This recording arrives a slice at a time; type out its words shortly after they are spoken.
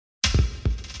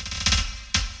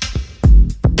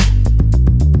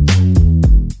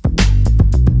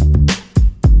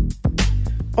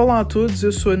Olá a todos,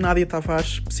 eu sou a Nádia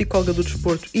Tavares, psicóloga do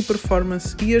desporto e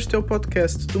performance, e este é o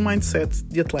podcast do Mindset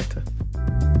de Atleta.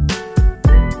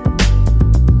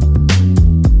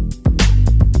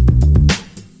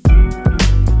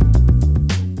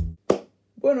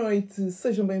 Boa noite,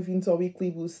 sejam bem-vindos ao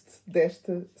Weekly Boost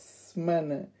desta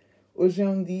semana. Hoje é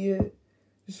um dia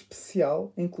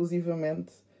especial,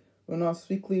 inclusivamente. O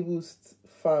nosso Weekly Boost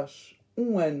faz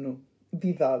 1 ano de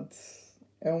idade.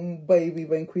 É um baby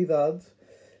bem cuidado.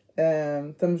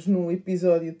 Estamos no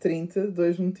episódio 30,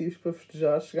 2 motivos para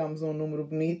festejar. Chegámos a um número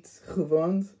bonito,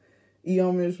 redondo, e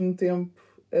ao mesmo tempo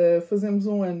fazemos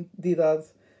 1 ano de idade.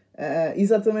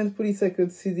 Exatamente por isso é que eu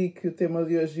decidi que o tema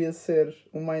de hoje ia ser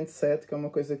o mindset, que é uma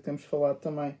coisa que temos falado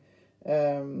também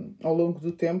ao longo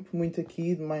do tempo, muito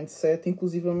aqui de mindset.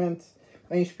 Inclusivamente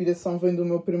a inspiração vem do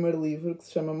meu primeiro livro, que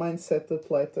se chama Mindset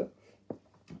Atleta,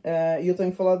 e eu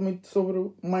tenho falado muito sobre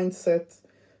o mindset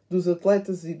dos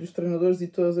atletas e dos treinadores e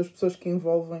todas as pessoas que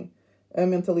envolvem a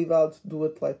mentalidade do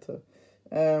atleta.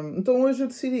 Então hoje eu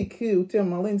decidi que o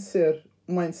tema, além de ser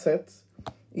o mindset,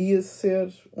 ia ser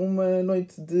uma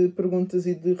noite de perguntas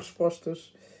e de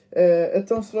respostas.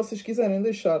 Então, se vocês quiserem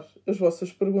deixar as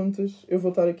vossas perguntas, eu vou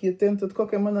estar aqui atenta. De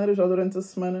qualquer maneira, já durante a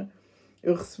semana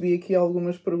eu recebi aqui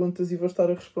algumas perguntas e vou estar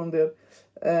a responder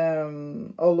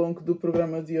ao longo do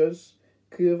programa de hoje,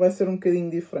 que vai ser um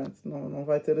bocadinho diferente. Não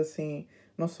vai ter assim...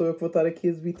 Não sou eu que vou estar aqui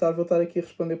a debitar, vou estar aqui a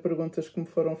responder perguntas que me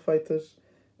foram feitas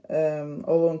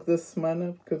ao longo da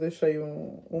semana, porque eu deixei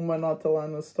uma nota lá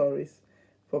no Stories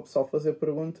para o pessoal fazer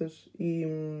perguntas e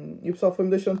o pessoal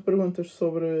foi-me deixando perguntas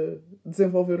sobre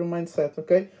desenvolver o mindset,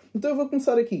 ok? Então eu vou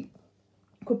começar aqui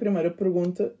com a primeira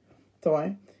pergunta, tá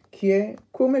bem? Que é,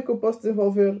 como é que eu posso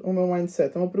desenvolver o meu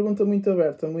mindset? É uma pergunta muito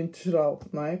aberta, muito geral,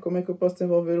 não é? Como é que eu posso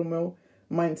desenvolver o meu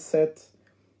mindset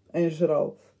em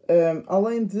geral?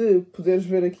 Além de poderes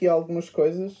ver aqui algumas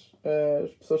coisas,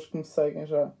 as pessoas que me seguem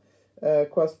já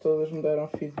quase todas me deram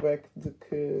feedback de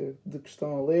que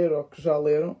estão a ler ou que já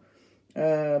leram.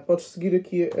 Podes seguir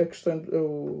aqui a questão,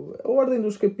 a ordem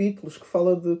dos capítulos, que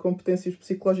fala de competências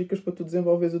psicológicas para tu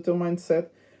desenvolveres o teu mindset,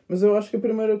 mas eu acho que a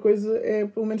primeira coisa é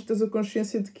pelo menos teres a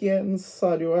consciência de que é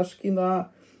necessário. Eu acho que ainda há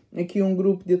aqui um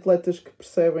grupo de atletas que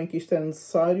percebem que isto é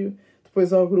necessário,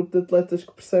 depois há o grupo de atletas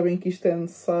que percebem que isto é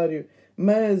necessário,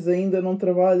 mas ainda não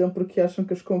trabalham porque acham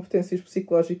que as competências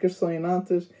psicológicas são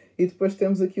inatas, e depois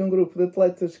temos aqui um grupo de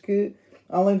atletas que,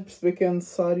 além de perceber que é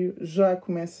necessário, já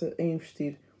começa a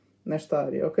investir nesta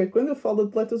área, ok? Quando eu falo de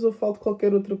atletas, eu falo de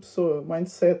qualquer outra pessoa.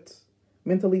 Mindset,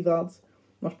 mentalidade,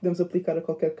 nós podemos aplicar a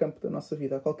qualquer campo da nossa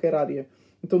vida, a qualquer área.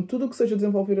 Então tudo o que seja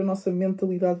desenvolver a nossa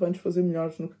mentalidade vai nos fazer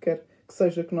melhores no que quer que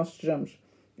seja que nós estejamos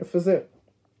a fazer.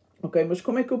 Ok, mas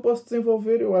como é que eu posso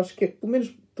desenvolver? Eu acho que é, pelo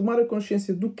menos, tomar a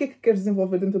consciência do que é que queres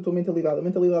desenvolver dentro da tua mentalidade. A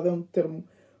mentalidade é um termo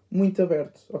muito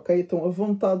aberto, ok? Então, a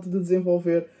vontade de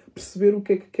desenvolver, perceber o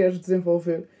que é que queres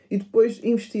desenvolver e depois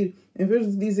investir. Em vez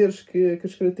de dizeres que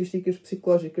as características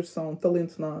psicológicas são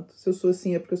talento nato, se eu sou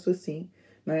assim é porque eu sou assim,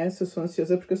 não é? Se eu sou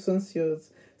ansioso é porque eu sou ansioso,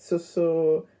 se eu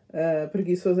sou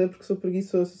preguiçoso é porque sou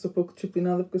preguiçoso, se eu sou pouco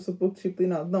disciplinado é porque eu sou pouco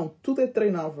disciplinado. Não, tudo é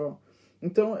treinável.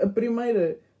 Então,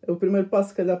 o primeiro passo,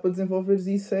 se calhar, para desenvolveres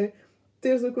isso é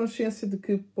teres a consciência de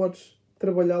que podes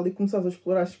trabalhar e começares a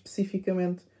explorar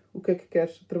especificamente o que é que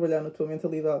queres trabalhar na tua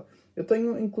mentalidade. Eu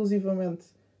tenho, inclusivamente,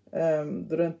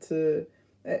 durante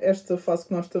esta fase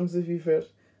que nós estamos a viver,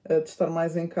 de estar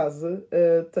mais em casa,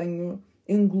 tenho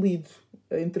engolido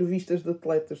entrevistas de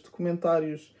atletas,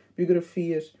 documentários,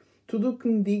 biografias, tudo o que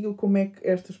me diga como é que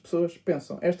estas pessoas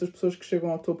pensam. Estas pessoas que chegam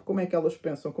ao topo, como é que elas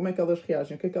pensam, como é que elas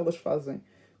reagem, o que é que elas fazem.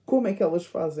 Como é que elas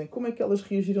fazem? Como é que elas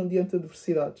reagiram diante de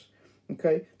adversidades?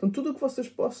 Okay? Então, tudo o que vocês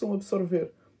possam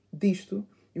absorver disto,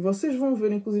 e vocês vão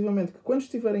ver, inclusivamente, que quando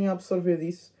estiverem a absorver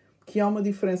disso, que há uma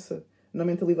diferença na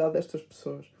mentalidade destas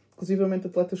pessoas. Inclusivamente,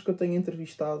 atletas que eu tenho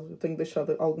entrevistado, eu tenho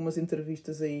deixado algumas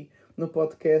entrevistas aí no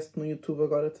podcast, no YouTube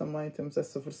agora também, temos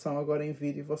essa versão agora em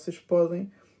vídeo. Vocês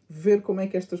podem ver como é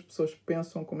que estas pessoas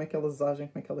pensam, como é que elas agem,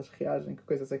 como é que elas reagem, que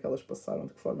coisas é que elas passaram,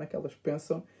 de que forma é que elas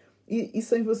pensam. E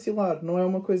sem vacilar, não é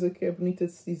uma coisa que é bonita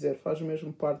de se dizer, faz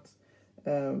mesmo parte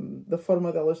da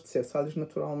forma delas de ser, sai-lhes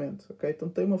naturalmente, ok? Então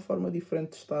tem uma forma diferente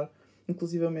de estar,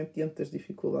 inclusivamente diante das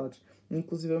dificuldades,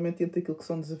 inclusivamente diante daquilo que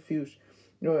são desafios.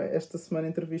 Esta semana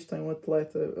entrevistei um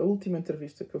atleta, a última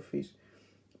entrevista que eu fiz,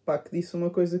 que disse uma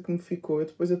coisa que me ficou, eu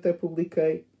depois até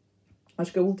publiquei,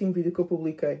 acho que é o último vídeo que eu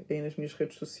publiquei aí nas minhas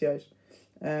redes sociais,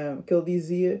 que ele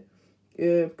dizia...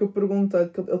 Porque eu perguntei,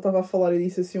 que ele estava a falar e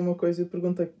disse assim uma coisa,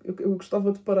 eu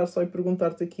gostava de parar só e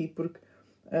perguntar-te aqui, porque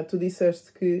tu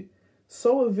disseste que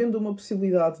só havendo uma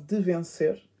possibilidade de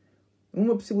vencer,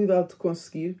 uma possibilidade de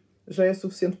conseguir, já é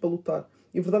suficiente para lutar.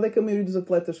 E a verdade é que a maioria dos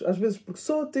atletas, às vezes, por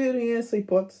só terem essa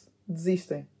hipótese,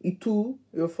 desistem. E tu,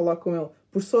 eu a falar com ele,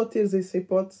 por só teres essa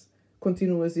hipótese,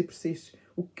 continuas e persistes.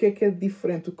 O que é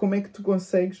diferente? Como é que tu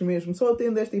consegues mesmo, só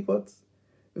tendo esta hipótese,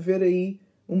 ver aí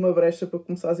uma brecha para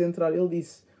começares a entrar? Ele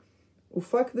disse, o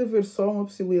facto de haver só uma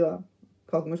possibilidade,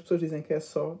 que algumas pessoas dizem que é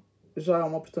só, já há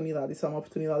uma oportunidade. E se há uma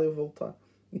oportunidade, eu vou lutar.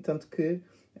 E tanto que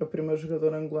é o primeiro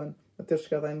jogador angolano a ter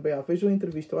chegado à NBA. Vejam a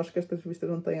entrevista. Eu acho que esta entrevista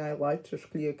não tem highlights. Eu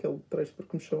escolhi aquele trecho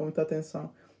porque me chamou muita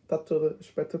atenção. Está toda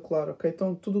espetacular, ok?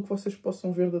 Então, tudo o que vocês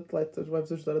possam ver de atletas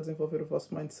vai-vos ajudar a desenvolver o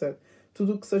vosso mindset.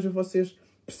 Tudo o que seja vocês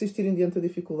persistirem diante da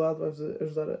dificuldade vai-vos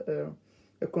ajudar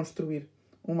a construir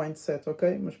um mindset,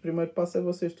 ok? Mas o primeiro passo é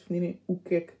vocês definirem o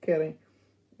que é que querem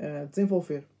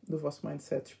desenvolver do vosso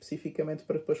mindset, especificamente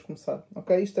para depois começar,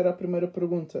 ok? Isto era a primeira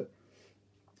pergunta.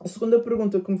 A segunda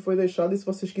pergunta que me foi deixada, e se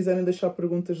vocês quiserem deixar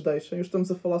perguntas, deixem. Estamos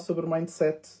a falar sobre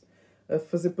mindset, a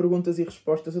fazer perguntas e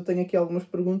respostas. Eu tenho aqui algumas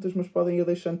perguntas, mas podem ir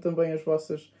deixando também as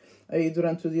vossas aí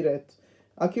durante o direto.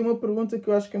 Há aqui uma pergunta que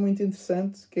eu acho que é muito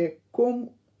interessante, que é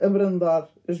como abrandar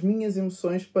as minhas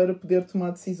emoções para poder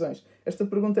tomar decisões. Esta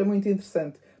pergunta é muito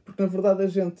interessante, porque na verdade a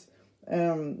gente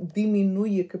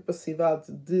diminui a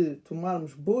capacidade de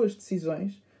tomarmos boas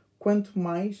decisões quanto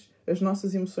mais as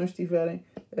nossas emoções estiverem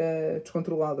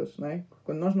descontroladas, não é?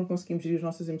 Quando nós não conseguimos gerir as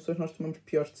nossas emoções, nós tomamos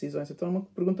piores decisões. Então é uma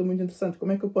pergunta muito interessante.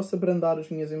 Como é que eu posso abrandar as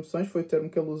minhas emoções? Foi o termo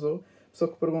que ele usou, a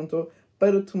pessoa que perguntou,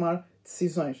 para tomar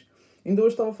decisões. Ainda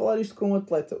hoje estava a falar isto com um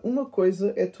atleta. Uma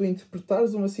coisa é tu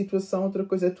interpretares uma situação, outra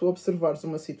coisa é tu observares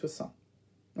uma situação.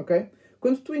 Ok?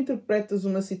 Quando tu interpretas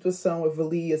uma situação,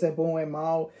 avalias, é bom, é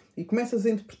mau, e começas a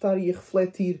interpretar e a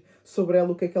refletir sobre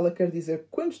ela, o que é que ela quer dizer.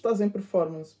 Quando estás em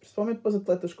performance, principalmente para os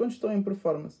atletas, quando estão em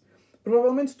performance,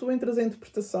 provavelmente se tu entras em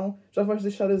interpretação, já vais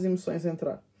deixar as emoções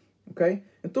entrar. Ok?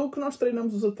 Então o que nós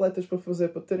treinamos os atletas para fazer,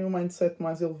 para terem um mindset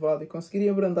mais elevado e conseguirem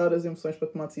abrandar as emoções para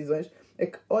tomar decisões, é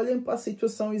que olhem para a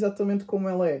situação exatamente como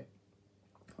ela é.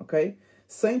 Ok?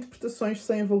 Sem interpretações,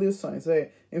 sem avaliações.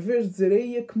 Em vez de dizer,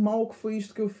 ei, que mal que foi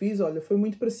isto que eu fiz, olha, foi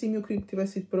muito para cima e eu queria que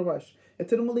tivesse ido para baixo. É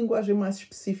ter uma linguagem mais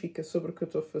específica sobre o que eu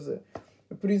estou a fazer.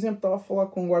 Eu, por exemplo, estava a falar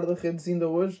com um guarda-redes ainda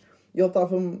hoje e ele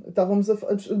estávamos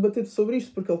a debater sobre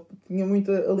isto, porque ele tinha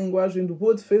muito a linguagem do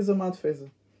boa defesa, má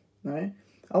defesa. Não é?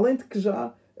 Além de que ele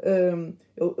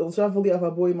já avaliava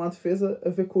a boa e má defesa a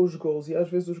ver com os gols. E às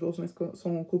vezes os gols nem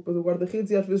são culpa do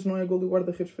guarda-redes e às vezes não é gol e o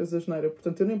guarda-redes fez a asneira.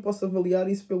 Portanto, eu nem posso avaliar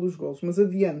isso pelos gols. Mas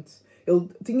adiante. Ele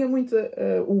tinha muito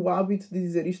o hábito de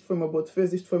dizer isto foi uma boa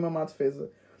defesa, isto foi uma má defesa.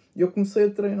 E eu comecei a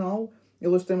treiná-lo.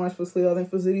 Ele hoje tem mais facilidade em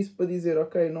fazer isso para dizer,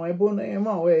 ok, não é bom nem é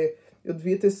mau. Eu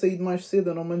devia ter saído mais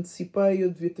cedo, eu não me antecipei, eu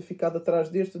devia ter ficado atrás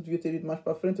deste, eu devia ter ido mais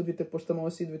para a frente, eu devia ter posto a mão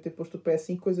assim, eu devia ter posto o pé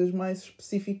assim. Coisas mais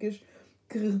específicas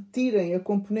que retirem a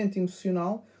componente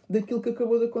emocional daquilo que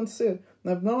acabou de acontecer.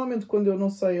 Normalmente quando eu não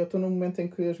sei, eu estou num momento em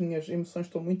que as minhas emoções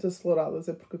estão muito aceleradas,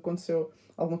 é porque aconteceu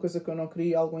alguma coisa que eu não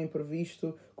queria, algum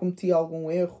imprevisto, cometi algum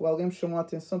erro, alguém me chamou a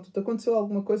atenção, aconteceu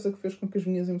alguma coisa que fez com que as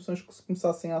minhas emoções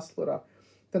começassem a acelerar.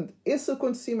 Portanto, esse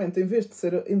acontecimento, em vez de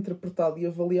ser interpretado e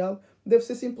avaliado, deve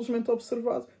ser simplesmente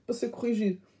observado para ser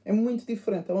corrigido. É muito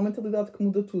diferente, é uma mentalidade que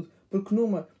muda tudo, porque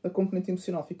numa, a componente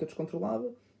emocional fica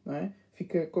descontrolada, não é?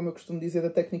 Fica, como eu costumo dizer, da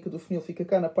técnica do funil, fica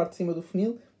cá na parte de cima do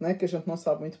funil, não é? Que a gente não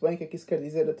sabe muito bem o que é que isso quer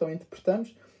dizer, então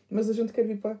interpretamos, mas a gente quer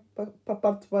vir para a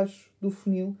parte de baixo do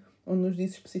funil, onde nos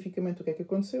diz especificamente o que é que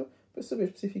aconteceu, para saber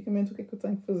especificamente o que é que eu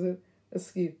tenho que fazer a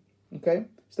seguir. Ok?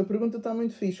 Esta pergunta está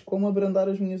muito fixe. Como abrandar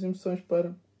as minhas emoções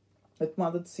para a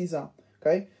tomada de decisão.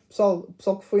 Ok? Pessoal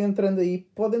que foi entrando aí,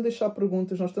 podem deixar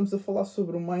perguntas. Nós estamos a falar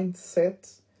sobre o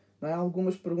mindset. Não é?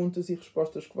 Algumas perguntas e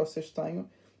respostas que vocês tenham.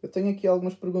 Eu tenho aqui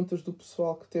algumas perguntas do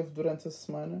pessoal que teve durante a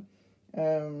semana.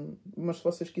 Mas se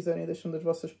vocês quiserem, deixando as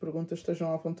vossas perguntas,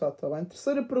 estejam à vontade, está bem?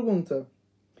 Terceira pergunta.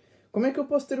 Como é que eu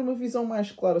posso ter uma visão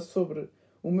mais clara sobre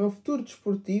o meu futuro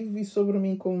desportivo e sobre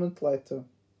mim como atleta?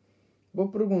 Boa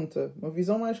pergunta. Uma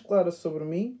visão mais clara sobre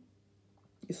mim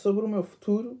e sobre o meu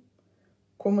futuro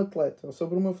como atleta. Ou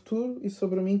sobre o meu futuro e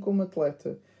sobre mim como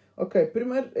atleta. Ok,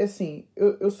 primeiro, é assim,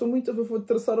 eu sou muito a favor de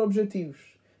traçar objetivos.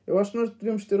 Eu acho que nós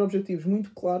devemos ter objetivos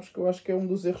muito claros, que eu acho que é um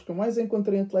dos erros que eu mais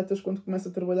encontrei em atletas quando começo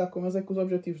a trabalhar com eles, é com os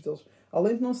objetivos deles.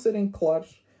 Além de não serem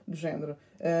claros, do género,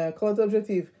 qual é o teu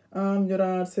objetivo?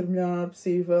 Melhorar, ser o melhor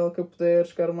possível, que eu puder,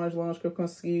 chegar o mais longe que eu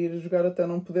conseguir, jogar até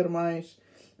não poder mais.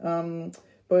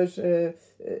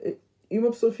 E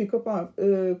uma pessoa fica,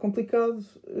 complicado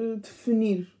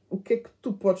definir o que é que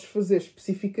tu podes fazer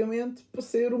especificamente para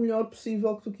ser o melhor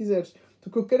possível que tu quiseres. O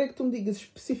que eu quero é que tu me digas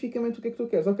especificamente o que é que tu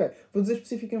queres. Ok, vou dizer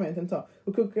especificamente, então.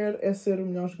 O que eu quero é ser o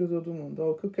melhor jogador do mundo.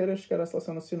 Ou o que eu quero é chegar à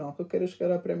Seleção Nacional. O que eu quero é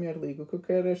chegar à Premier League. O que eu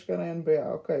quero é chegar à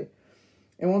NBA. Ok.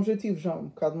 é um objetivo já um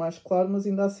bocado mais claro, mas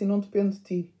ainda assim não depende de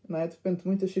ti, não é? Depende de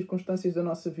muitas circunstâncias da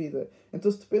nossa vida.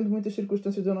 Então, se depende de muitas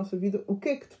circunstâncias da nossa vida, o que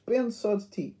é que depende só de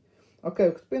ti? Ok,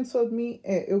 o que depende só de mim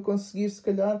é eu conseguir, se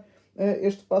calhar,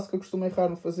 este passo que eu costumo errar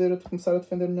no fazer, eu começar a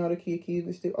defender melhor aqui e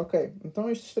aqui. Ok, então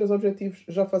estes 3 objetivos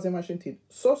já fazem mais sentido.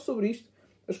 Só sobre isto,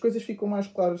 as coisas ficam mais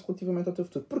claras relativamente ao teu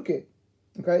futuro. Porquê?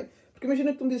 Ok? Porque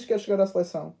imagina que tu me dizes que queres chegar à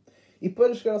seleção. E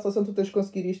para chegar à seleção tu tens de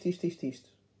conseguir isto.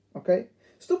 Ok?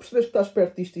 Se tu percebes que estás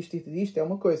perto disto, é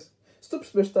uma coisa. Se tu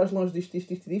percebes que estás longe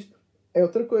disto, é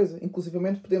outra coisa.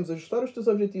 Inclusivamente podemos ajustar os teus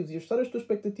objetivos e ajustar as tuas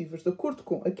expectativas de acordo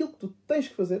com aquilo que tu tens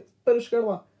que fazer para chegar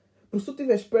lá. Porque se tu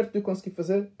estiveres perto de o conseguir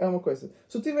fazer, é uma coisa.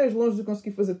 Se tu estiveres longe de o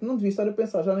conseguir fazer, tu não devias estar a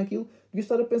pensar já naquilo, devias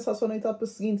estar a pensar só na etapa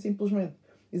seguinte, simplesmente.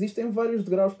 Existem vários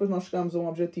degraus para nós chegarmos a um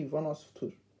objetivo, ao nosso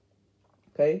futuro.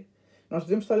 Ok? Nós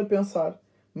devemos estar a pensar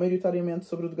maioritariamente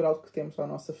sobre o degrau que temos à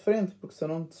nossa frente, porque se eu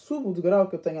não subo o degrau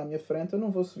que eu tenho à minha frente, eu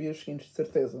não vou subir os seguintes de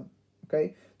certeza.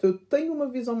 Okay? Então eu tenho uma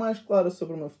visão mais clara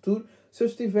sobre o meu futuro se eu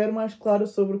estiver mais clara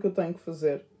sobre o que eu tenho que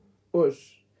fazer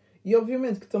hoje. E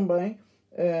obviamente que também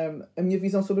a minha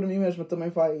visão sobre mim mesma também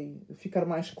vai ficar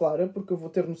mais clara, porque eu vou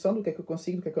ter noção do que é que eu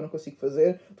consigo, do que é que eu não consigo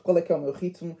fazer, de qual é que é o meu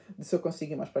ritmo, de se eu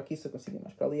consigo ir mais para aqui, se eu consigo ir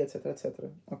mais para ali, etc, etc.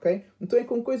 Okay? Então é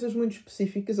com coisas muito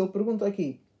específicas. Ele pergunta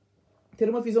aqui, ter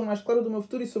uma visão mais clara do meu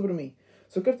futuro e sobre mim.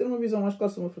 Se eu quero ter uma visão mais clara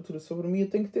sobre o meu futuro e sobre mim, eu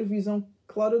tenho que ter visão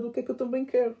clara do que é que eu também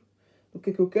quero. Do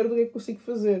que é que eu quero, do que é que consigo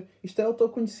fazer. Isto é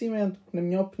autoconhecimento, que na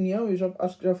minha opinião, eu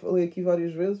acho que já falei aqui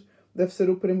várias vezes, deve ser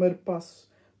o primeiro passo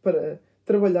para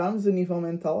trabalharmos a nível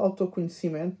mental,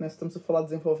 autoconhecimento, né? Se estamos a falar de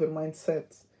desenvolver mindset,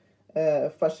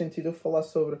 faz sentido eu falar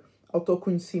sobre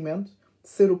autoconhecimento,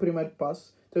 ser o primeiro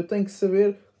passo. Então eu tenho que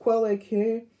saber qual é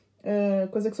que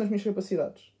quais é que são as minhas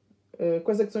capacidades.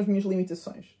 Quais é que são as minhas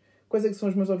limitações? Quais é que são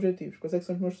os meus objetivos? Quais é que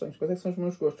são os meus sonhos? Quais é que são os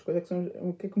meus gostos?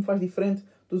 O que é que me faz diferente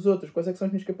dos outros? Quais é que são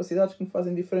as minhas capacidades que me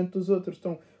fazem diferente dos outros?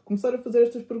 Então, começar a fazer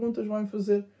estas perguntas vai-me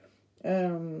fazer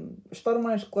estar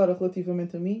mais clara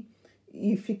relativamente a mim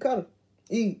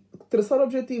e traçar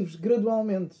objetivos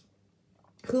gradualmente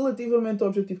relativamente ao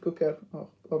objetivo que eu quero, ao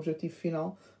objetivo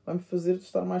final, vai-me fazer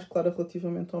estar mais clara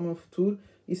relativamente ao meu futuro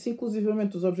e se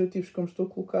inclusivamente os objetivos que eu me estou a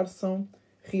colocar são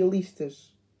realistas.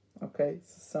 Ok?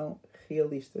 Se são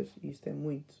realistas. E isto é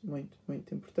muito, muito,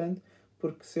 muito importante,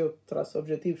 porque se eu traço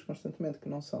objetivos constantemente que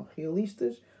não são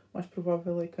realistas, mais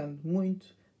provável é que ande muito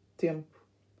tempo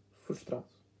frustrado.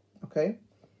 Ok?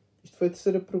 Isto foi a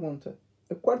terceira pergunta.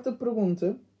 A quarta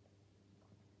pergunta,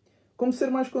 como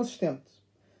ser mais consistente?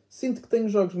 Sinto que tenho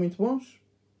jogos muito bons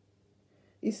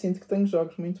e sinto que tenho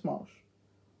jogos muito maus.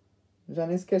 Já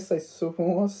nem sequer sei se sou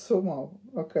bom ou se sou mau.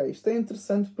 Ok, isto é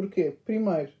interessante porque,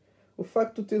 primeiro, o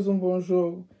facto de tu teres um bom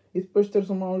jogo e depois teres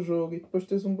um mau jogo e depois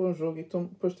teres um bom jogo e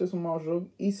depois teres um mau jogo,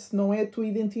 isso não é a tua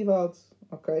identidade,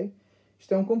 ok?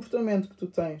 Isto é um comportamento que tu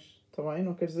tens, está bem?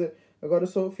 Não quer dizer, agora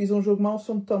só fiz um jogo mau,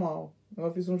 sou muito mau.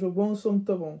 Agora fiz um jogo bom, sou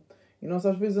muito bom. E nós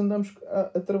às vezes andamos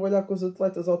a trabalhar com os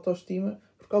atletas autoestima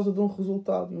por causa de um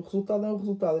resultado. E o resultado é um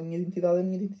resultado, a minha identidade é a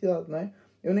minha identidade, não é?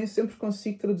 Eu nem sempre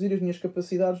consigo traduzir as minhas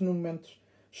capacidades nos momentos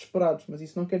esperados, mas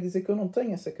isso não quer dizer que eu não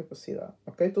tenho essa capacidade,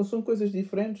 ok? Então são coisas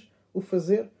diferentes, o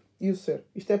fazer e o ser.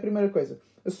 Isto é a primeira coisa.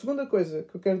 A segunda coisa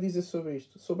que eu quero dizer sobre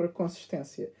isto, sobre a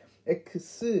consistência, é que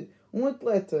se um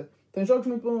atleta tem jogos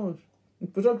muito bons, e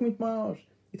depois jogos muito maus,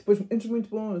 e depois momentos muito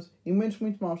bons e momentos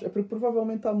muito maus, é porque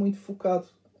provavelmente está muito focado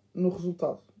no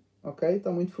resultado, ok?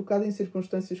 Está muito focado em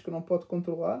circunstâncias que não pode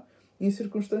controlar e em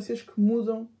circunstâncias que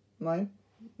mudam, não é?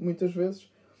 Muitas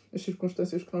vezes as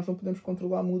circunstâncias que nós não podemos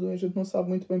controlar mudam e a gente não sabe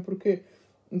muito bem porquê.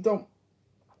 Então,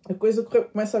 a coisa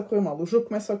começa a correr mal. O jogo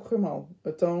começa a correr mal.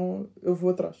 Então, eu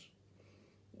vou atrás.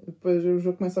 Depois o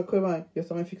jogo começa a correr bem. Eu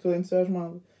também fico todo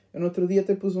entusiasmado. Eu no outro dia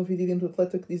até pus um vídeo de um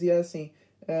atleta que dizia assim: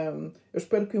 eu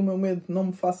espero que o meu medo não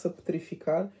me faça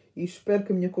petrificar e espero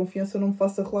que a minha confiança não me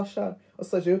faça relaxar. Ou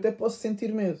seja, eu até posso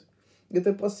sentir medo. Eu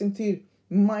até posso sentir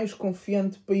mais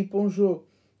confiante para ir para um jogo.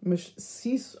 Mas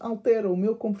se isso altera o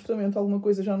meu comportamento, alguma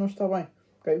coisa já não está bem.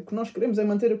 Okay? O que nós queremos é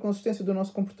manter a consistência do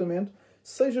nosso comportamento,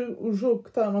 seja o jogo que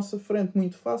está à nossa frente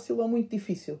muito fácil ou muito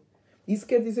difícil. Isso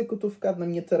quer dizer que eu estou focado na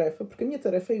minha tarefa, porque a minha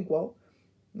tarefa é igual.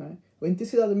 Não é? A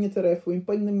intensidade da minha tarefa, o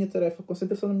empenho da minha tarefa, a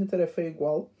concentração da minha tarefa é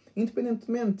igual,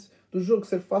 independentemente do jogo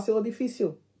ser fácil ou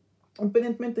difícil.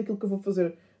 Independentemente daquilo que eu vou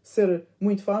fazer ser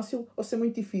muito fácil ou ser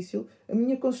muito difícil. A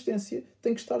minha consistência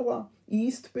tem que estar lá. E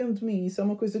isso depende de mim. Isso é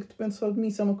uma coisa que depende só de mim.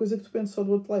 Isso é uma coisa que depende só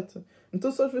do atleta. Então,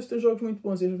 se às vezes tens jogos muito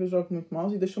bons e às vezes jogos muito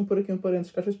maus, e deixa-me pôr aqui um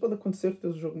parênteses, que às vezes pode acontecer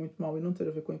teres um jogo muito mau e não ter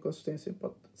a ver com a inconsistência,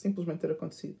 pode simplesmente ter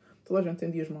acontecido. Toda a gente tem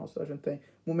dias maus, toda a gente tem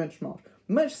momentos maus.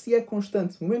 Mas se é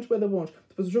constante, momentos bem bons,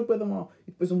 depois o jogo bem mau,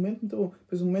 e depois um momento muito bom,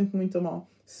 depois um momento muito mau,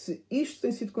 se isto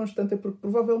tem sido constante é porque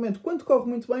provavelmente quando corre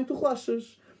muito bem tu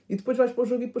relaxas. E depois vais para o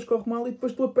jogo e depois corre mal, e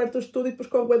depois tu apertas todo e depois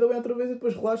corre bem outra vez, e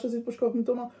depois relaxas e depois corre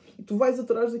muito mal. E tu vais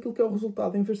atrás daquilo que é o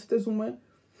resultado, em vez de teres uma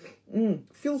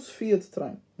filosofia de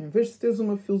treino. Em vez de teres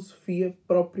uma filosofia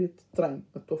própria de treino,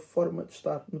 a tua forma de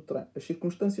estar no treino. As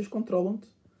circunstâncias controlam-te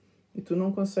e tu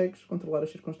não consegues controlar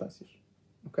as circunstâncias.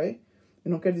 Ok?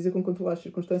 Eu não quero dizer com controlar as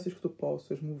circunstâncias que tu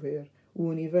possas mover o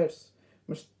universo,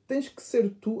 mas tens que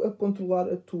ser tu a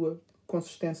controlar a tua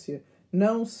consistência.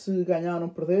 Não se ganharam,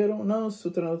 perderam, não se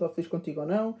o treinador está feliz contigo ou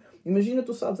não. Imagina,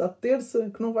 tu sabes, à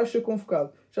terça que não vais ser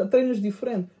convocado. Já treinas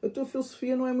diferente. A tua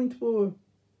filosofia não é muito boa.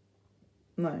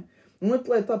 Não é? Um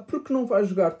atleta, porque não vai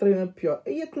jogar, treina pior.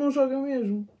 Aí é que não joga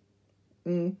mesmo.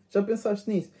 Já pensaste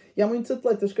nisso? E há muitos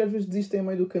atletas que às vezes desistem a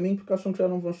meio do caminho porque acham que já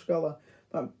não vão chegar lá.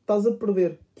 Estás a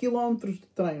perder quilómetros de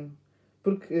treino.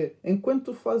 Porque enquanto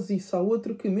tu fazes isso, há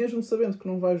outro que, mesmo sabendo que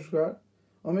não vai jogar,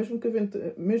 ou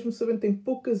mesmo sabendo que tem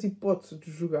poucas hipóteses de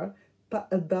jogar, está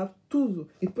a dar tudo.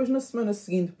 E depois na semana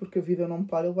seguinte, porque a vida não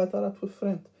para, ele vai estar à tua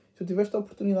frente. Se tu tiveste a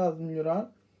oportunidade de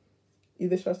melhorar e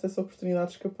deixaste essa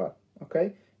oportunidade de escapar.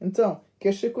 Ok? Então,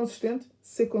 queres ser consistente?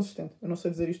 Ser consistente. Eu não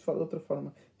sei dizer isto de outra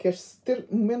forma. Queres ter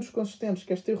momentos consistentes,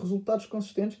 queres ter resultados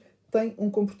consistentes, tem um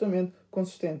comportamento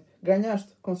consistente.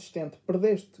 Ganhaste? Consistente.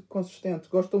 Perdeste? Consistente.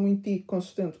 Gostam muito de ti?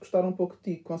 Consistente. Gostaram um pouco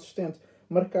de ti? Consistente.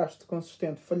 Marcaste?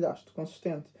 Consistente. Falhaste?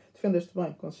 Consistente. Defendeste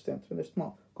bem? Consistente. Defendeste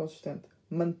mal? Consistente.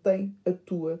 Mantém a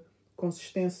tua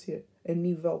consistência a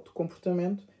nível de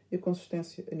comportamento e a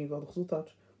consistência a nível de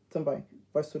resultados também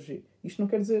vai surgir. Isto não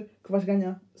quer dizer que vais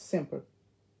ganhar sempre.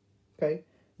 Okay?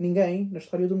 Ninguém na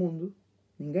história do mundo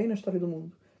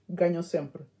ganhou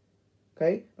sempre.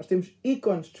 Okay? Nós temos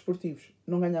ícones desportivos,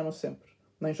 não ganharam sempre.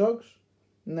 Nem jogos,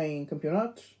 nem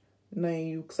campeonatos,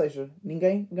 nem o que seja.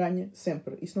 Ninguém ganha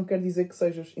sempre. Isso não quer dizer que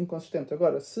sejas inconsistente.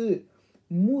 Agora, se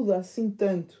muda assim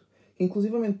tanto, que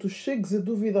inclusivamente tu chegues a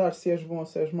duvidar se és bom ou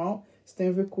se és mau, isso tem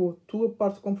a ver com a tua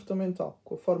parte comportamental,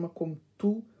 com a forma como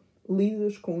tu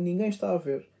lidas com o ninguém está a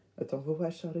ver. Então vou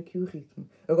baixar aqui o ritmo.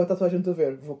 Agora está toda a gente a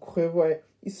ver. Vou correr, bué.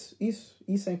 Isso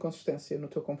é inconsistência no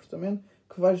teu comportamento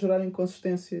que vai gerar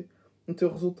inconsistência no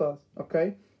teu resultado.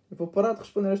 Ok? Eu vou parar de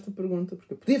responder esta pergunta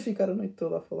porque eu podia ficar a noite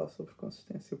toda a falar sobre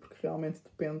consistência porque realmente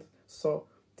depende só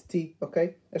de ti.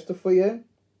 Ok? Esta foi a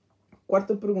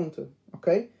quarta pergunta.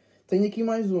 Ok? Tenho aqui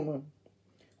mais uma.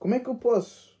 Como é que eu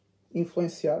posso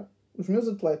influenciar os meus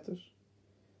atletas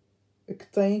a que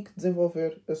têm que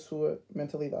desenvolver a sua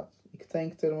mentalidade? E que têm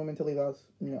que ter uma mentalidade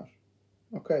melhor.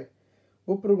 Ok.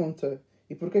 Boa pergunta.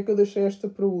 E porquê é que eu deixei esta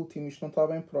para o último? Isto não está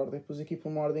bem por ordem. Pus aqui para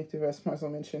uma ordem que tivesse mais ou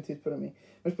menos sentido para mim.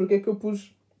 Mas porquê é que eu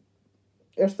pus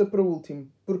esta para o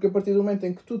último? Porque a partir do momento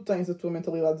em que tu tens a tua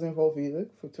mentalidade desenvolvida,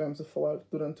 que foi o que estivemos a falar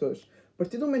durante hoje, a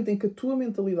partir do momento em que a tua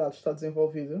mentalidade está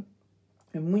desenvolvida,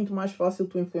 é muito mais fácil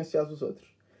tu influenciar os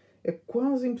outros. É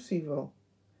quase impossível.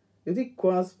 Eu digo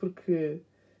quase porque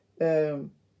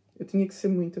eu tinha que ser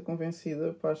muito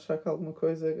convencida para achar que alguma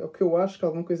coisa... Ou que eu acho que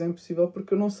alguma coisa é impossível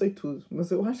porque eu não sei tudo. Mas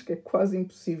eu acho que é quase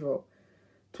impossível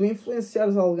tu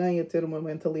influenciares alguém a ter uma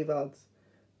mentalidade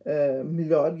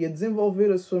melhor e a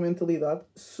desenvolver a sua mentalidade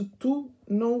se tu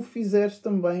não o fizeres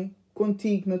também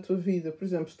contigo na tua vida. Por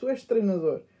exemplo, se tu és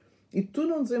treinador e tu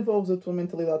não desenvolves a tua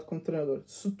mentalidade como treinador,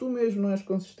 se tu mesmo não és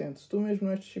consistente, se tu mesmo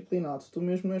não és disciplinado, se tu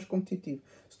mesmo não és competitivo,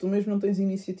 se tu mesmo não tens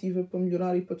iniciativa para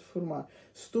melhorar e para te formar,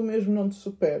 se tu mesmo não te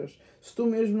superas, se tu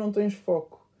mesmo não tens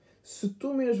foco, se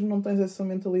tu mesmo não tens essa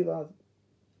mentalidade,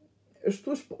 as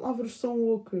tuas palavras são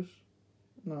ocas,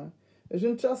 não é? A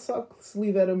gente já sabe que se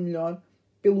lidera melhor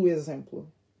pelo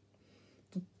exemplo.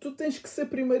 Tu tens que ser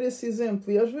primeiro esse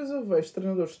exemplo. E às vezes eu vejo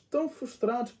treinadores tão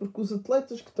frustrados porque os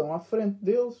atletas que estão à frente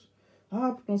deles,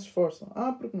 porque não se esforçam,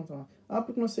 porque não estão,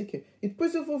 porque não sei o quê. E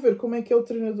depois eu vou ver como é que é o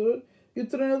treinador e o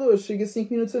treinador chega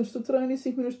 5 minutos antes do treino e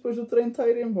 5 minutos depois do treino está a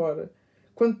ir embora.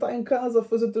 Quando está em casa a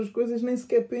fazer outras coisas nem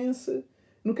sequer pensa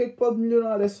no que é que pode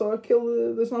melhorar. É só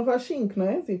aquele das 9 às 5, não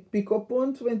é? Tipo, pica ao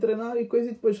ponto, vem treinar e coisa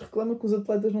e depois reclama que os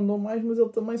atletas não dão mais, mas ele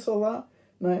também só dá,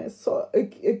 não é? Só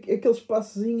aquele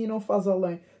espaçozinho e não faz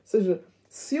além. Ou seja,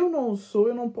 se eu não sou,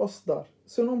 eu não posso dar.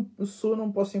 Se eu não sou, eu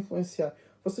não posso influenciar.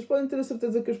 Vocês podem ter a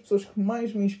certeza que as pessoas que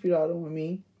mais me inspiraram a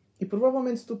mim, e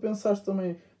provavelmente se tu pensares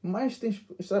também, mais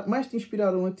te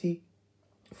inspiraram a ti,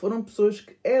 foram pessoas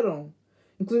que eram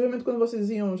Inclusive quando vocês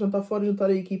iam jantar fora,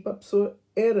 jantar a equipa, a pessoa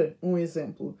era um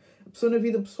exemplo. A pessoa na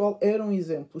vida pessoal era um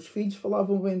exemplo. Os filhos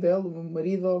falavam bem dela, o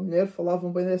marido ou a mulher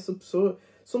falavam bem dessa pessoa.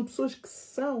 São pessoas que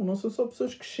não são só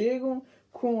pessoas que chegam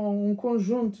com um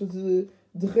conjunto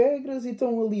de regras e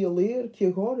estão ali a ler que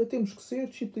agora temos que ser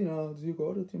disciplinados e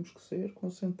agora temos que ser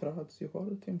concentrados e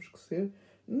agora temos que ser...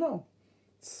 Não.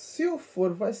 Se eu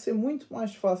for, vai ser muito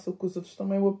mais fácil que os outros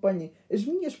também o apanhem. As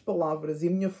minhas palavras e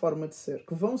a minha forma de ser,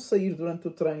 que vão sair durante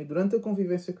o treino, durante a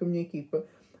convivência com a minha equipa,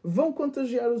 vão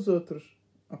contagiar os outros.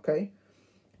 Ok?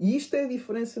 E isto é a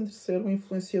diferença entre ser um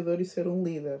influenciador e ser um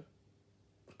líder.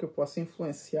 Porque eu posso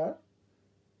influenciar,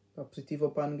 para a positiva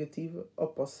ou para a negativa, ou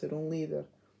posso ser um líder.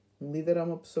 Um líder é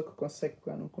uma pessoa que consegue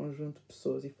pegar num conjunto de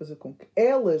pessoas e fazer com que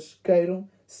elas queiram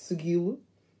segui-lo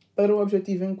para o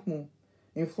objetivo em comum.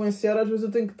 Influenciar, às vezes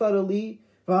eu tenho que estar ali,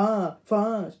 vá,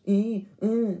 faz,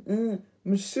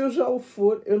 mas se eu já o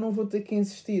for, eu não vou ter que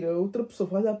insistir. A outra pessoa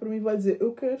vai olhar para mim e vai dizer,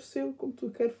 eu quero ser como tu,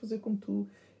 quero fazer como tu.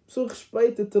 A pessoa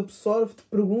respeita-te, absorve-te,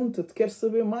 pergunta-te, quer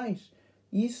saber mais.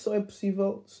 E isso só é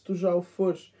possível se tu já o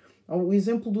fores. O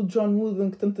exemplo do John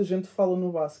Wooden, que tanta gente fala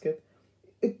no basquete,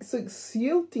 se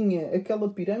ele tinha aquela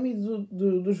pirâmide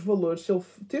dos valores, se ele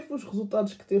teve os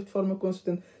resultados que teve de forma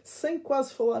consistente, sem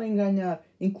quase falar em ganhar,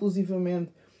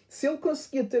 inclusivamente, se ele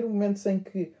conseguia ter momentos em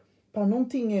que não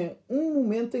tinha um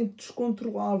momento em que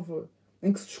descontrolava,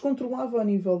 em que se descontrolava a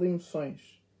nível de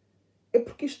emoções, é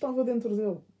porque isto estava dentro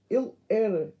dele. Ele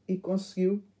era e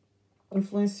conseguiu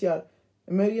influenciar.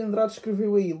 A Maria Andrade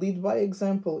escreveu aí, lead by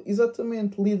example,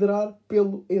 exatamente, liderar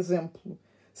pelo exemplo.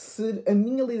 Se a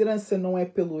minha liderança não é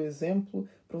pelo exemplo,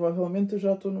 provavelmente eu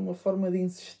já estou numa forma de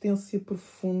insistência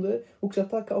profunda, o que já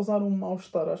está a causar um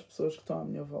mal-estar às pessoas que estão à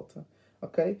minha volta.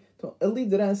 Ok? Então, a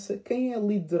liderança, quem é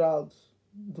liderado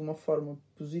de uma forma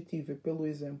positiva pelo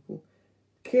exemplo,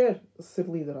 quer ser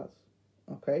liderado.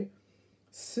 Ok?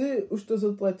 Se os teus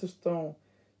atletas estão...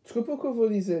 Desculpa o que eu vou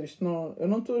dizer, eu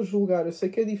não estou a julgar, eu sei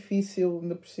que é difícil,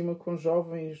 ainda por cima com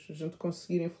jovens, a gente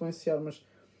conseguir influenciar, mas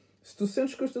se tu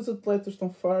sentes que os teus atletas estão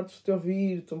fartos de te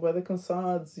ouvir, estão bem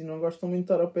cansados e não gostam muito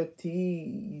de estar ao pé de ti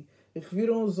e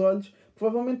reviram os olhos,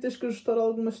 provavelmente tens que ajustar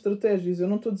algumas estratégias. Eu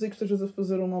não estou a dizer que estejas a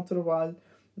fazer um mau trabalho,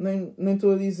 nem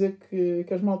estou a dizer que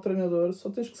és mau treinador, só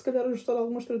tens que se calhar ajustar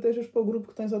algumas estratégias para o grupo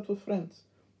que tens à tua frente,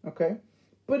 ok?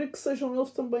 Para que sejam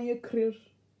eles também a querer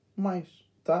mais,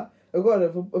 tá? Agora,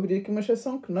 vou abrir aqui uma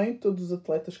exceção que nem todos os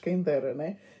atletas, quem dera,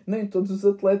 né? Nem todos os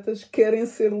atletas querem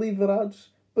ser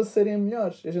liderados para serem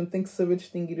melhores. A gente tem que saber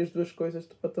distinguir as duas coisas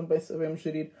para também sabermos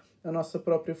gerir a nossa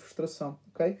própria frustração,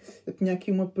 ok? Eu tinha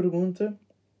aqui uma pergunta.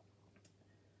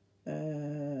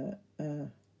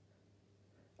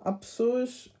 Há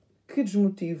pessoas que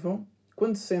desmotivam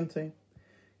quando sentem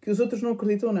que os outros não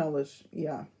acreditam nelas.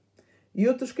 E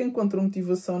outros que encontram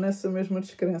motivação nessa mesma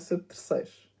descrença de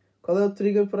terceiros. Qual é o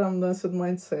trigger para a mudança de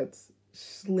mindset?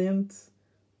 Excelente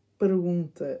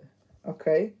pergunta,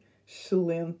 ok?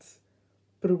 Excelente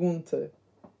pergunta.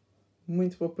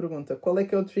 Muito boa pergunta. Qual é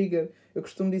que é o trigger? Eu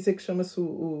costumo dizer que chama-se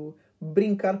o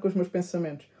brincar com os meus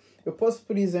pensamentos. Eu posso,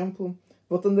 por exemplo,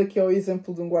 voltando aqui ao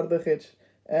exemplo de um guarda-redes,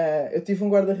 eu tive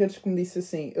um guarda-redes que me disse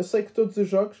assim, eu sei que todos os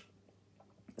jogos,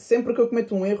 sempre que eu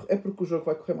cometo um erro, é porque o jogo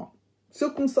vai correr mal. Se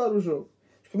eu começar o jogo,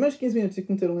 os primeiros 15 minutos e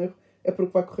cometer um erro, é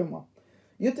porque vai correr mal.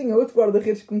 E eu tinha outro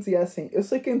guarda-redes que me dizia assim, eu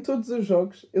sei que em todos os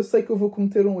jogos, eu sei que eu vou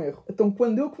cometer um erro. Então,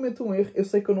 quando eu cometo um erro, eu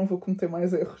sei que eu não vou cometer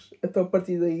mais erros. Então, a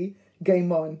partir daí,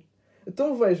 game on.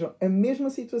 Então, vejam, a mesma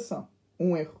situação.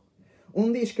 Um erro.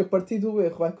 Um diz que a partir do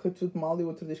erro vai correr tudo mal e o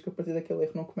outro diz que a partir daquele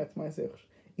erro não comete mais erros.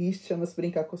 E isto chama-se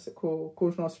brincar com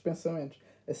os nossos pensamentos.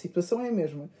 A situação é a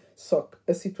mesma. Só que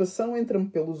a situação entra-me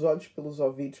pelos olhos, pelos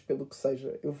ouvidos, pelo que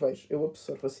seja. Eu vejo, eu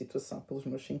absorvo a situação pelos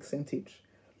meus 5 sentidos.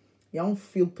 E há um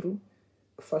filtro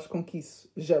que faz com que isso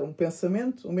gere um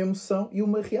pensamento, uma emoção e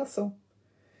uma reação.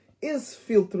 Esse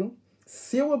filtro,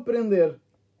 se eu aprender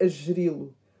a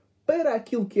geri-lo para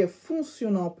aquilo que é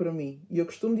funcional para mim, e eu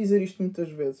costumo dizer isto muitas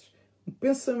vezes, o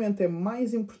pensamento é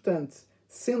mais importante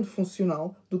sendo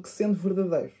funcional do que sendo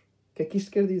verdadeiro. O que é que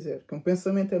isto quer dizer? Que um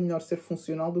pensamento é melhor ser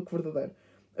funcional do que verdadeiro.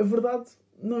 A verdade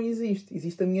não existe.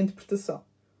 Existe a minha interpretação.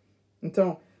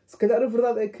 Então, se calhar a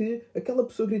verdade é que aquela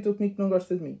pessoa gritou comigo que não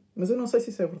gosta de mim. Mas eu não sei se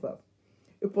isso é verdade.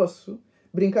 Eu posso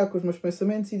brincar com os meus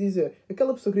pensamentos e dizer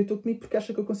aquela pessoa gritou comigo porque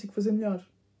acha que eu consigo fazer melhor.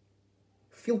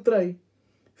 Filtrei.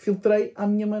 Filtrei à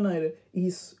minha maneira. E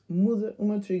isso muda o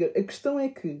meu trigger. A questão é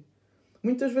que,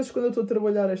 muitas vezes quando eu estou a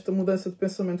trabalhar esta mudança de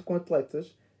pensamento com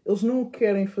atletas, eles não o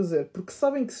querem fazer. Porque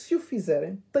sabem que se o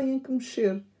fizerem, têm que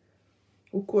mexer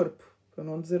o corpo. Para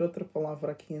não dizer outra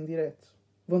palavra aqui em direto.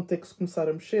 Vão ter que se começar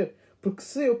a mexer. Porque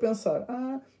se eu pensar,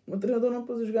 o treinador não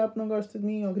pôs a jogar porque não gosta de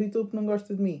mim, ou gritou porque não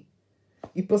gosta de mim,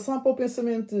 e passar para o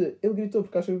pensamento de ele gritou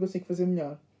porque acha que eu consigo fazer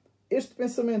melhor. Este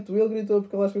pensamento, ele gritou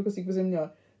porque ele acha que eu consigo fazer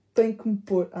melhor, tem que me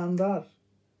pôr a andar.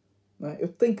 Não é? Eu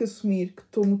tenho que assumir que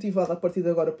estou motivado a partir de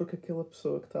agora porque aquela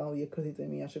pessoa que está ali acredita em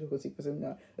mim e acha que eu consigo fazer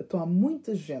melhor. Então há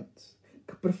muita gente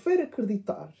que prefere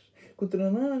acreditar que o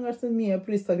treinador não gosta de mim, é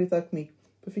por isso que está a gritar comigo,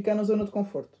 para ficar na zona de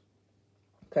conforto.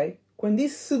 Okay? Quando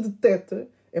isso se detecta,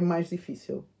 é mais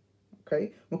difícil.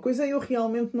 Okay? Uma coisa é eu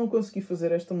realmente não conseguir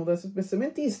fazer esta mudança de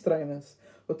pensamento e isso treina-se.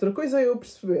 Outra coisa é eu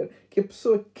perceber que a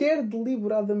pessoa quer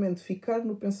deliberadamente ficar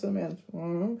no pensamento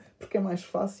porque é mais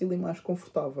fácil e mais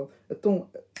confortável. Então,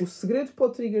 o segredo para o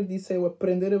trigger disso é eu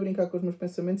aprender a brincar com os meus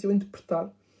pensamentos e eu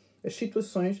interpretar as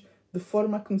situações de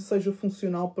forma a que me seja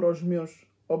funcional para os meus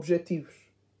objetivos.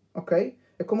 Ok?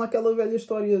 É como aquela velha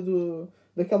história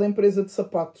daquela empresa de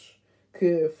sapatos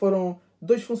que foram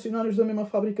 2 funcionários da mesma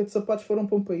fábrica de sapatos foram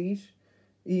para um país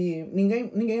e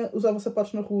ninguém usava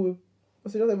sapatos na rua.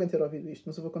 Vocês já devem ter ouvido isto,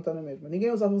 mas eu vou contar na mesma.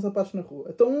 Ninguém usava sapatos na rua.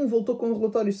 Então um voltou com o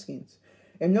relatório seguinte.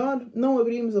 É melhor não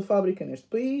abrirmos a fábrica neste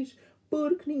país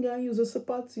porque ninguém usa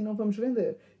sapatos e não vamos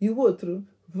vender. E o outro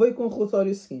veio com o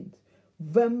relatório seguinte.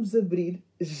 Vamos abrir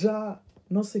já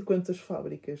não sei quantas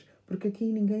fábricas porque aqui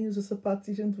ninguém usa sapatos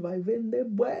e a gente vai vender.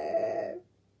 Bué!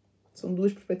 São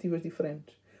 2 perspectivas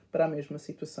diferentes para a mesma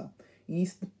situação. E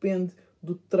isso depende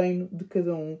do treino de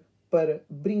cada um para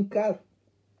brincar,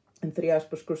 entre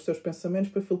aspas, com os seus pensamentos,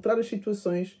 para filtrar as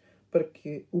situações, para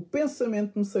que o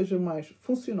pensamento me seja mais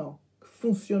funcional, que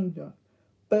funcione melhor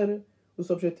para os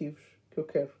objetivos que eu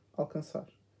quero alcançar.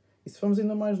 E se formos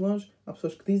ainda mais longe, há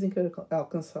pessoas que dizem que querem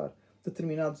alcançar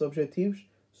determinados objetivos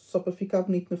só para ficar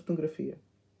bonito na fotografia.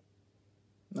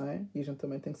 Não é? E a gente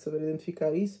também tem que saber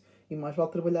identificar isso e mais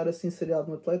vale trabalhar a sinceridade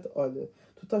no atleta. Olha,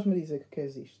 tu estás-me a dizer que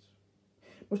queres isto,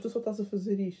 mas tu só estás a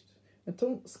fazer isto.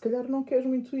 Então, se calhar não queres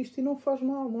muito isto e não faz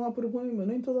mal, não há problema.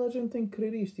 Nem toda a gente tem que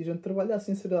querer isto. E a gente trabalha a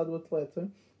sinceridade do atleta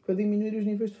para diminuir os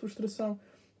níveis de frustração.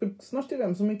 Porque se nós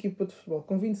tivermos uma equipa de futebol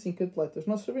com 25 atletas,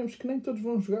 nós sabemos que nem todos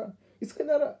vão jogar. E se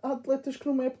calhar há atletas que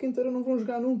numa época inteira não vão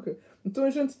jogar nunca. Então a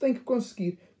gente tem que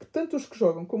conseguir que tanto os que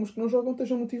jogam como os que não jogam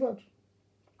estejam motivados.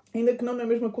 Ainda que não na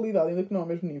mesma qualidade, ainda que não ao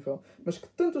mesmo nível. Mas que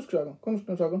tanto os que jogam como os que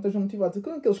não jogam estejam motivados. E com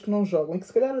aqueles que não jogam e que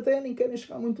se calhar até nem querem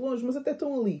chegar muito longe, mas até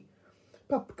estão ali.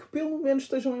 Pá, porque pelo menos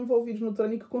estejam envolvidos no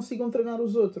treino e que consigam treinar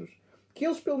os outros. Que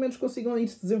eles pelo menos consigam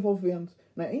ir-se desenvolvendo.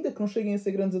 Não é? Ainda que não cheguem a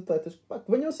ser grandes atletas, pá,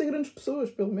 que venham a ser grandes pessoas,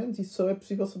 pelo menos. Isso só é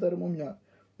possível se der o meu melhor.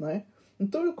 Não é?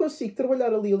 Então eu consigo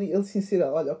trabalhar ali a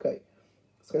sinceridade. Olha, ok,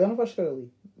 se calhar não vais chegar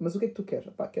ali. Mas o que é que tu queres?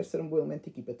 Pá, queres ser um bom elemento de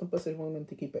equipa. Então para seres um bom elemento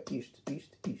de equipa é isto.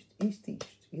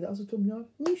 E dás o teu melhor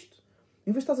nisto.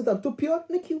 Em vez de estás a dar o teu pior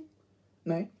naquilo.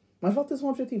 Não é? Mais vale teres um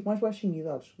objetivo mais baixinho e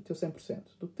dares o teu 100%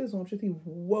 do que teres um objetivo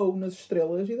wow nas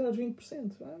estrelas e dares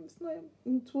 20%. Isso não é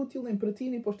muito útil nem para ti,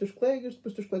 nem para os teus colegas.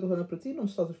 Depois os teus colegas olham para ti, não te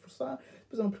estás a esforçar.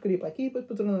 Depois é uma porcaria para a equipa,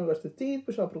 depois o treinador não gosta de ti,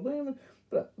 depois há problemas.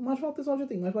 Mais vale teres um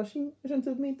objetivo mais baixinho, a gente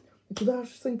admite. E tu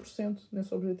dás 100%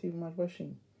 nesse objetivo mais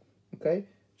baixinho. Ok?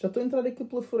 Já estou a entrar aqui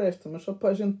pela floresta, mas só para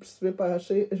a gente perceber, pá,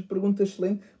 achei as perguntas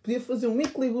excelentes. Podia fazer um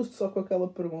weekly boost só com aquela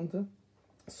pergunta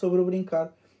sobre o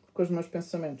brincar com os meus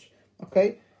pensamentos.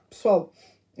 Ok? Pessoal,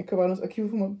 acabaram. Aqui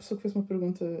houve uma pessoa que fez uma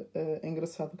pergunta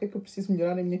engraçada. O que é que eu preciso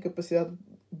melhorar na minha capacidade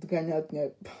de ganhar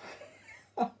dinheiro?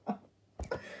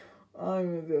 Ai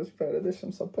meu Deus, espera,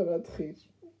 deixa-me só parar de rir.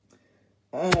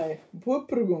 Ai, boa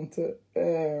pergunta.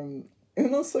 Eu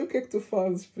não sei o que é que tu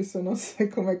fazes, por isso eu não sei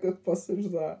como é que eu te posso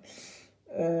ajudar.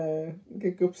 O que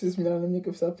é que eu preciso melhorar na minha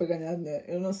capacidade para ganhar dinheiro?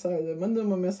 Eu não sei, olha, manda-me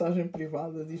uma mensagem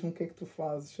privada, diz-me o que é que tu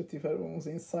fazes, se eu tiver uns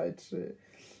insights,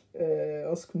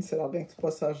 ou se conhecer alguém que te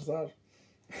possa ajudar.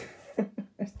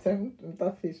 Isto é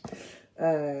muito fixe.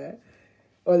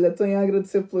 Olha, tenho a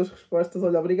agradecer pelas respostas.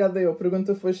 Olha, obrigado eu. A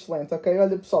pergunta foi excelente. Ok,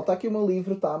 olha pessoal, está aqui o meu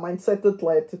livro, tá? Mindset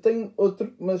Atleta. Tenho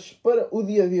outro, mas para o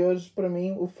dia de hoje, para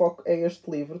mim, o foco é este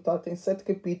livro, tá? Tem 7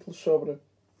 capítulos sobre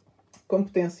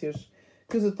competências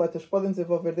que os atletas podem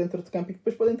desenvolver dentro de campo e que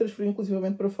depois podem transferir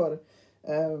inclusivamente para fora.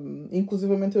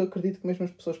 Inclusivamente eu acredito que mesmo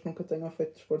as pessoas que nunca tenham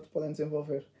feito desporto podem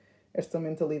desenvolver esta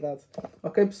mentalidade.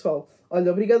 Ok, pessoal?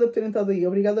 Olha, obrigada por terem estado aí.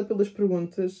 Obrigada pelas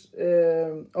perguntas.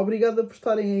 Obrigada por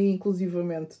estarem aí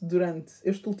inclusivamente durante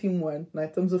este último ano. Não é?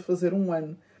 Estamos a fazer um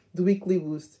ano do Weekly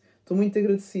Boost. Estou muito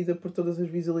agradecida por todas as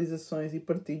visualizações e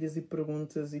partilhas e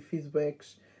perguntas e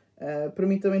feedbacks. Para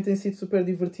mim também tem sido super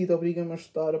divertido. Obriga-me a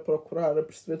estudar, a procurar, a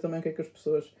perceber também o que é que as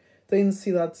pessoas têm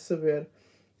necessidade de saber.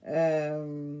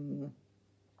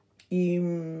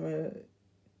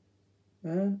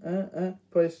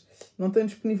 Pois, não tem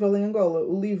disponível em Angola.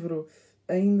 O livro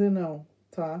ainda não,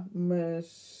 tá?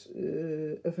 Mas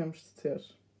havemos de ter,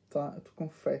 tá? Estou com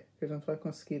fé que a gente vai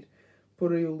conseguir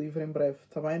pôr aí o livro em breve,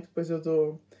 tá bem? Depois eu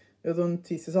dou eu dou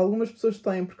notícias. Algumas pessoas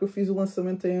têm, porque eu fiz o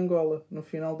lançamento em Angola, no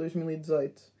final de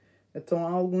 2018. Então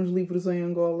há alguns livros em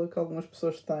Angola que algumas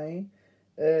pessoas têm,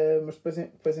 mas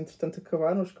depois entretanto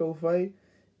acabaram os que eu levei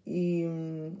e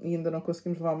ainda não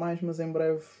conseguimos levar mais, mas em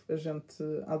breve a gente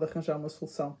há de arranjar uma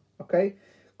solução, ok?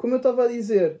 Como eu estava a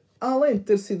dizer, além de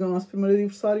ter sido o nosso primeiro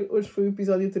aniversário, hoje foi o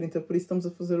episódio 30, por isso estamos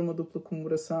a fazer uma dupla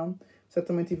comemoração.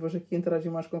 Certamente estive hoje aqui a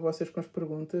interagir mais com vocês com as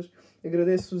perguntas.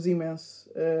 Agradeço-vos imenso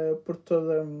por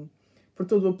todo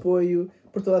o apoio,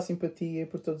 por toda a simpatia,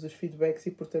 por todos os feedbacks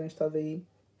e por terem estado aí.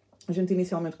 A gente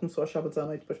inicialmente começou aos sábados à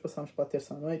noite, depois passámos para a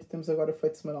terça à noite. Temos agora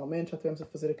feito semanalmente, já estivemos a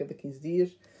fazer a cada 15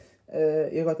 dias.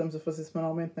 E agora estamos a fazer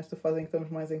semanalmente nesta fase em que estamos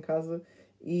mais em casa.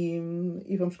 E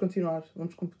vamos continuar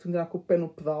com o pé no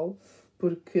pedal,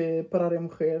 porque parar é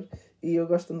morrer e eu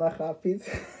gosto de andar rápido.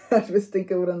 Às vezes tenho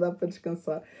que abrandar para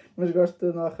descansar, mas gosto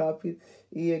de andar rápido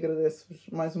e agradeço-vos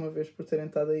mais uma vez por terem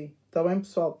estado aí. Está bem,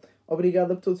 pessoal?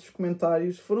 Obrigada por todos os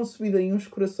comentários. Foram subidos aí uns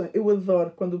corações. Eu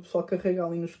adoro quando o pessoal carrega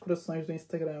ali nos corações do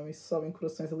Instagram e se sobem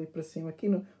corações ali para cima. Aqui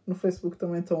no Facebook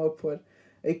também estão a pôr.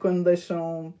 Aí quando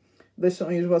deixam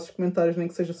aí os vossos comentários, nem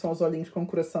que seja só os olhinhos com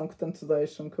coração que tanto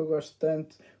deixam, que eu gosto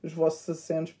tanto, os vossos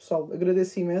acentos. Pessoal,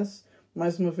 agradeço imenso,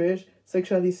 mais uma vez. Sei que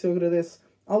já disse, eu agradeço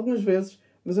algumas vezes,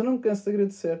 mas eu não me canso de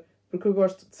agradecer, porque eu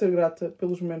gosto de ser grata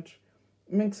pelos momentos,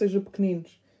 mesmo que sejam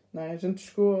pequeninos, não é? A gente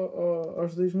chegou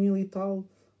aos 2000 e tal,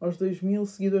 aos 2000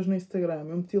 seguidores no Instagram.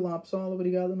 Eu meti lá, pessoal,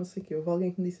 obrigado, não sei o quê. Houve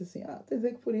alguém que me disse assim, tens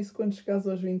é que por isso quando chegares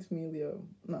aos 20 mil. E eu,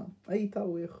 não, aí está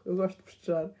o erro. Eu gosto de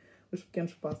festejar os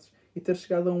pequenos passos. E ter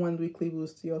chegado a um ano do Weekly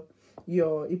Boost e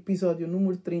ao episódio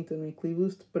número 30 no Weekly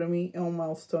Boost, para mim é um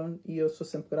milestone e eu sou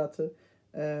sempre grata,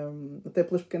 até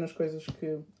pelas pequenas coisas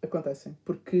que acontecem,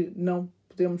 porque não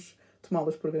podemos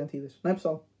tomá-las por garantidas, não é,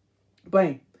 pessoal?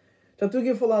 Bem, já estou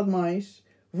aqui a falar demais.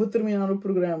 Vou terminar o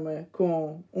programa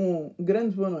com um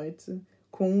grande boa noite,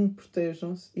 com um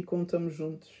protejam-se e com um estamos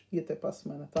juntos e até para a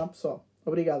semana, tá, pessoal?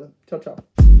 Obrigada. Tchau, tchau.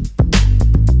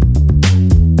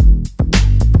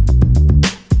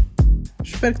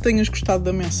 Espero que tenhas gostado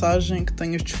da mensagem, que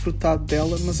tenhas desfrutado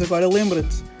dela, mas agora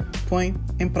lembra-te, põe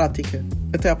em prática.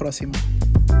 Até à próxima.